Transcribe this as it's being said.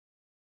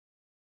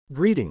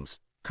Greetings,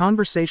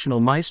 conversational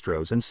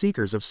maestros and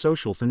seekers of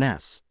social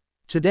finesse.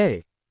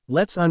 Today,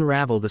 let's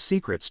unravel the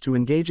secrets to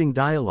engaging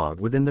dialogue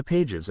within the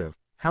pages of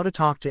How to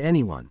Talk to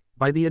Anyone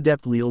by the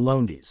adept Leil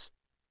Lowndes.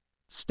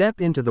 Step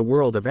into the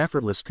world of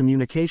effortless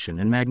communication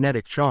and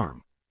magnetic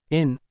charm.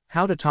 In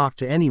How to Talk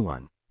to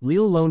Anyone,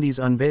 Leil Lowndes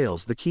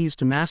unveils the keys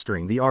to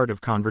mastering the art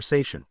of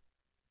conversation.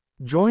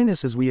 Join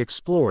us as we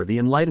explore the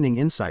enlightening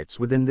insights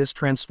within this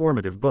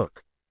transformative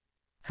book.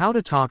 How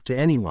to Talk to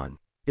Anyone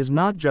is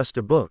not just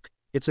a book,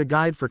 it's a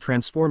guide for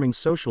transforming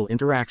social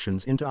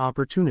interactions into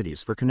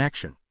opportunities for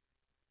connection.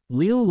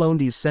 Leil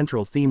Lowndes'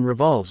 central theme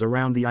revolves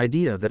around the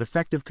idea that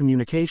effective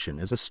communication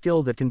is a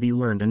skill that can be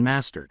learned and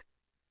mastered.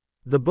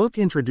 The book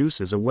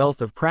introduces a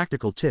wealth of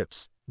practical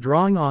tips,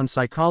 drawing on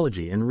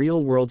psychology and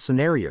real-world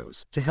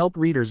scenarios to help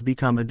readers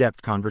become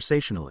adept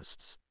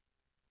conversationalists.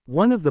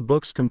 One of the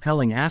book's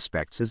compelling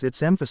aspects is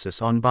its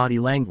emphasis on body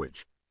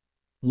language.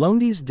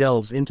 Lowndes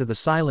delves into the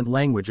silent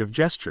language of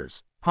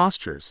gestures,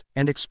 postures,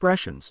 and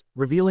expressions,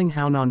 revealing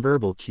how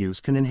nonverbal cues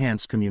can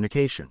enhance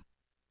communication.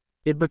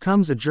 It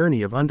becomes a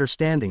journey of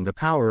understanding the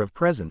power of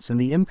presence and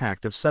the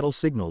impact of subtle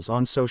signals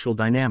on social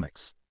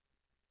dynamics.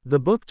 The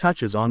book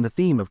touches on the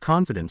theme of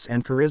confidence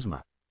and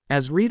charisma.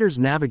 As readers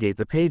navigate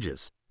the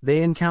pages,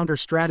 they encounter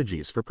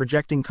strategies for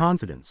projecting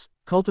confidence,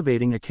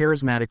 cultivating a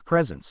charismatic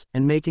presence,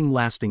 and making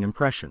lasting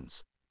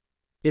impressions.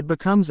 It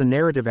becomes a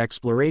narrative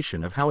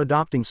exploration of how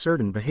adopting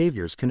certain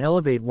behaviors can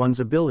elevate one's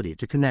ability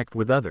to connect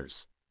with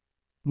others.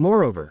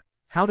 Moreover,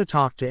 How to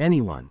Talk to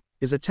Anyone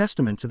is a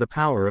testament to the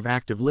power of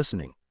active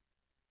listening.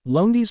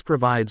 Lowndes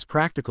provides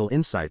practical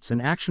insights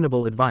and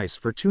actionable advice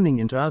for tuning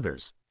into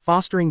others,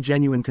 fostering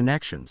genuine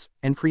connections,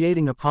 and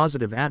creating a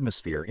positive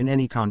atmosphere in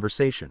any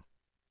conversation.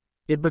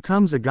 It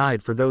becomes a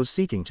guide for those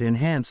seeking to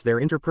enhance their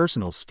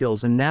interpersonal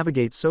skills and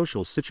navigate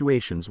social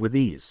situations with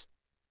ease.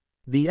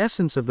 The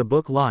essence of the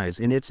book lies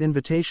in its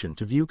invitation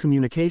to view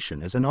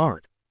communication as an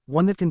art,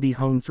 one that can be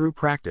honed through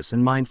practice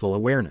and mindful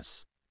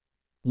awareness.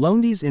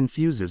 Lowndes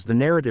infuses the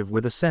narrative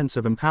with a sense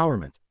of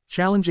empowerment,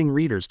 challenging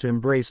readers to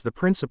embrace the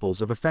principles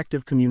of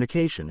effective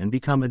communication and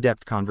become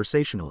adept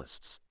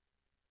conversationalists.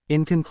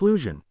 In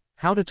conclusion,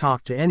 How to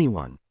Talk to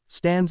Anyone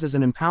stands as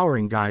an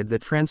empowering guide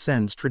that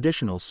transcends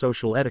traditional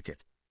social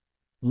etiquette.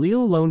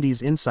 Leil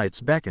Lowndes' insights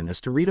beckon us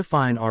to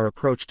redefine our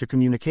approach to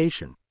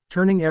communication,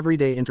 turning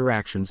everyday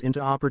interactions into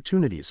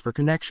opportunities for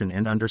connection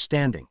and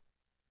understanding.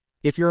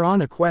 If you're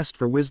on a quest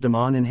for wisdom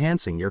on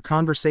enhancing your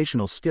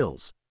conversational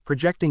skills,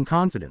 projecting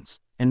confidence,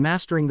 and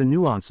mastering the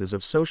nuances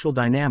of social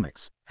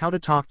dynamics, How to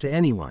Talk to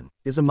Anyone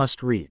is a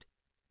must-read.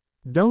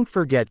 Don't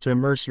forget to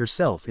immerse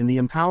yourself in the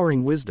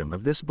empowering wisdom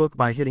of this book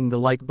by hitting the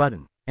like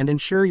button, and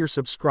ensure you're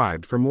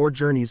subscribed for more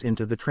journeys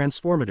into the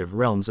transformative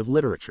realms of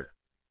literature.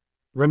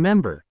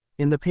 Remember,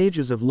 in the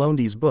pages of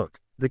Lowndes' book,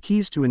 the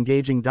keys to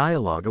engaging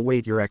dialogue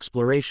await your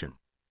exploration.